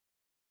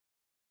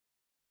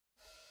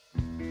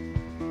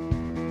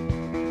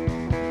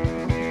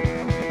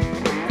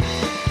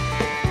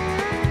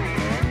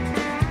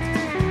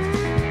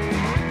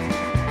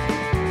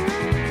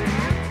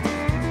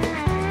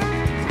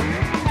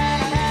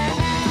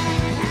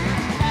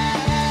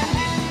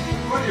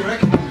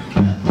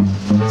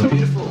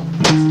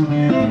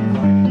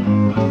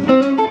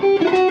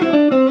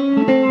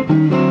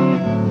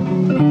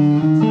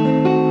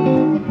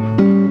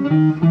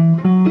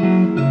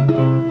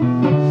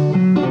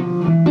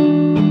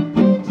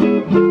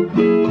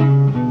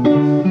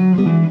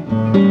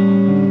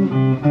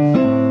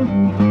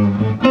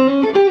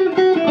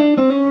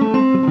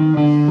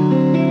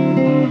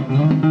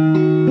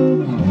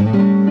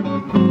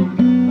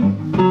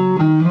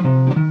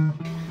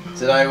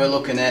Today we're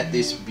looking at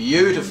this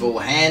beautiful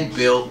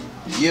hand-built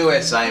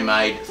USA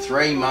made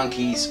Three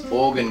Monkeys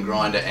organ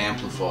grinder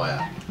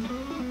amplifier.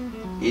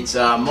 It's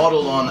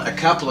modelled on a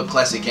couple of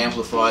classic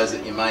amplifiers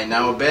that you may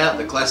know about.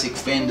 The classic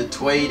Fender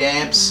Tweed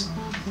amps,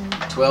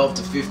 12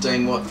 to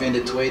 15 watt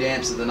Fender Tweed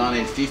amps of the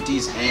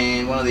 1950s,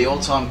 and one of the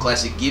all-time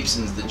classic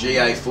Gibsons, the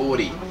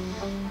GA40.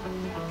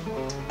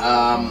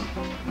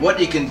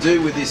 What you can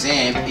do with this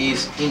amp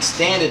is, in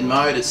standard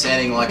mode it's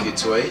sounding like your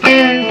Tweed.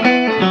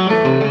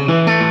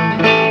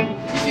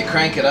 If you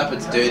crank it up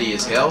it's dirty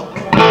as hell.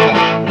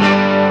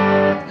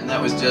 And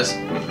that was just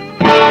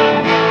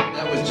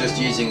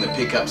using the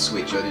pickup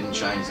switch. I didn't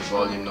change the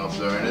volume knobs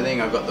or anything.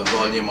 I've got the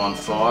volume on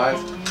 5.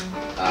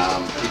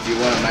 If you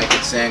want to make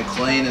it sound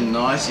clean and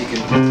nice, you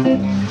can.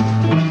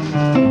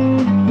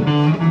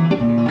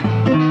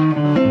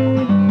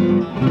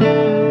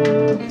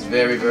 It's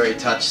very, very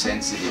touch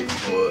sensitive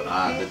for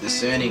the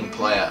discerning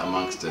player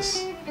amongst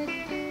us.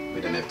 We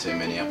don't have too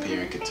many up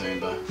here in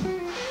Katoomba.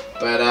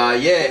 But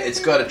yeah, it's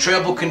got a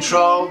treble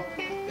control.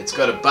 It's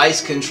got a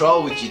bass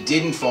control, which you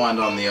didn't find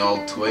on the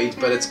old Tweeds,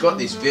 but it's got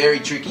this very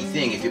tricky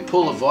thing. If you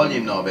pull the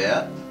volume knob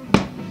out,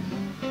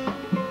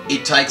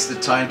 it takes the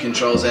tone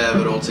controls out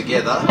of it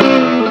altogether.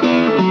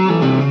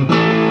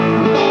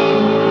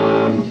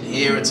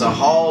 Here it's a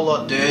whole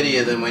lot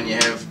dirtier than when you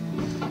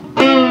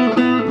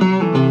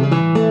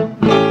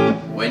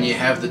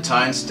have the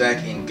tone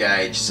stack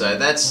engaged. So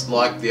that's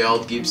like the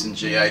old Gibson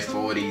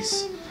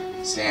GA40s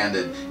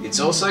sounded. It's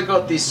also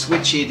got this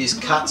switch here, this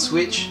cut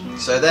switch,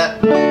 so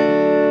that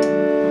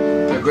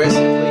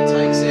progressively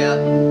takes out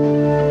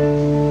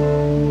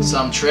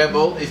some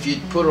treble. If you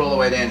put it all the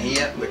way down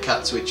here, the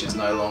cut switch is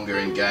no longer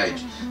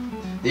engaged.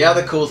 The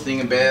other cool thing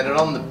about it,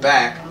 on the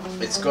back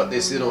it's got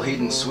this little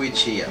hidden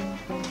switch here,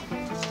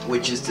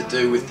 which is to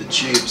do with the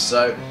tubes.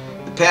 So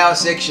the power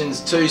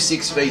section's two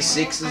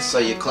 6v6s, so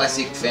your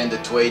classic Fender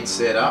Tweed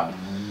setup.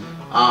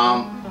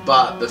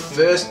 But the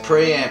first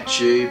preamp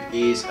tube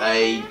is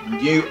a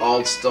new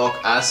old stock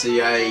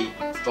RCA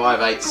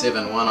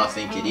 5871, I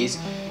think it is.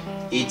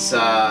 It's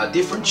a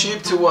different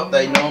tube to what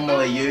they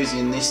normally use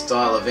in this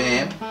style of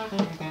amp.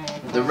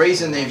 The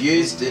reason they've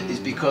used it is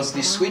because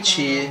this switch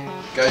here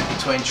goes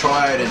between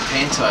triode and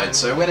pentode.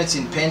 So when it's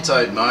in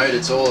pentode mode,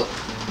 it's all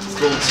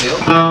full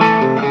tilt.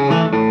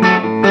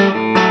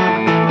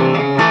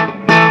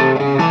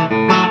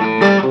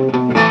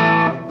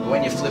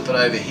 When you flip it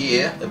over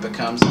here, it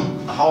becomes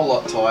a whole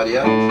lot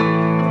tidier.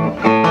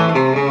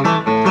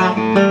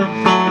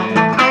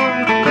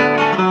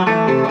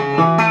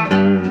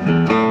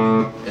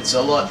 It's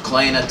a lot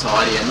cleaner,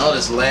 tidier, not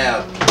as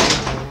loud.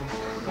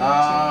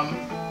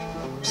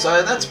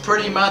 So that's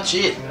pretty much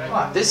it.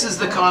 This is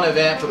the kind of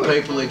amp for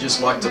people who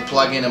just like to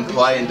plug in and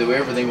play and do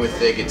everything with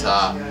their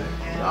guitar.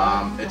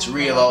 It's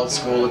real old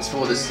school, it's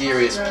for the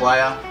serious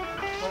player.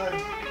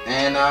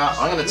 And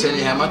I'm going to tell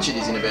you how much it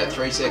is in about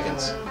 3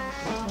 seconds.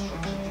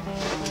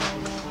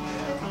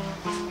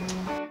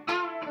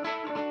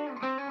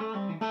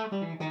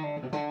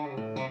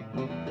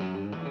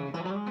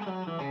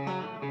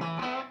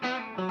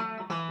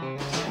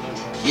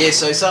 Yeah,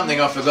 so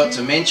something I forgot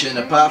to mention,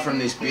 apart from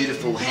this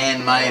beautiful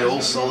handmade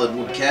all solid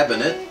wood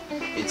cabinet,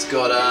 it's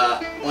got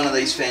one of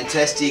these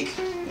fantastic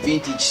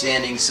vintage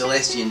sounding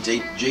Celestion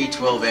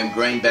G12M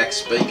greenback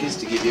speakers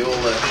to give you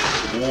all the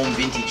warm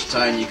vintage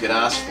tone you could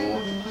ask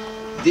for.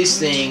 This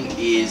thing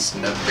is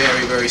a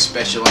very, very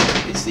special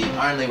amp. It's the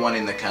only one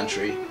in the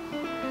country.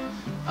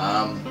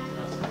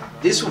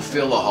 This will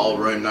fill the whole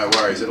room, no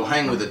worries. It'll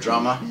hang with a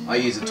drummer. I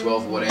use a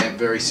 12 watt amp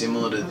very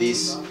similar to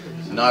this.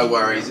 No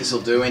worries, this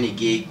will do any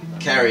gig.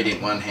 Carry it in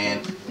one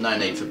hand, no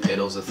need for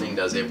pedals, the thing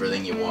does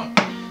everything you want.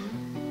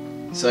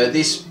 So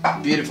this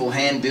beautiful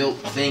hand-built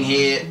thing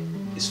here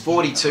is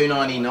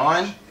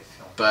 $42.99,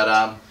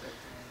 but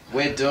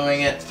we're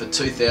doing it for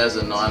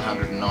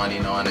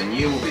 $2,999, and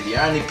you will be the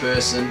only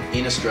person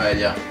in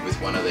Australia with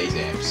one of these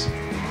amps.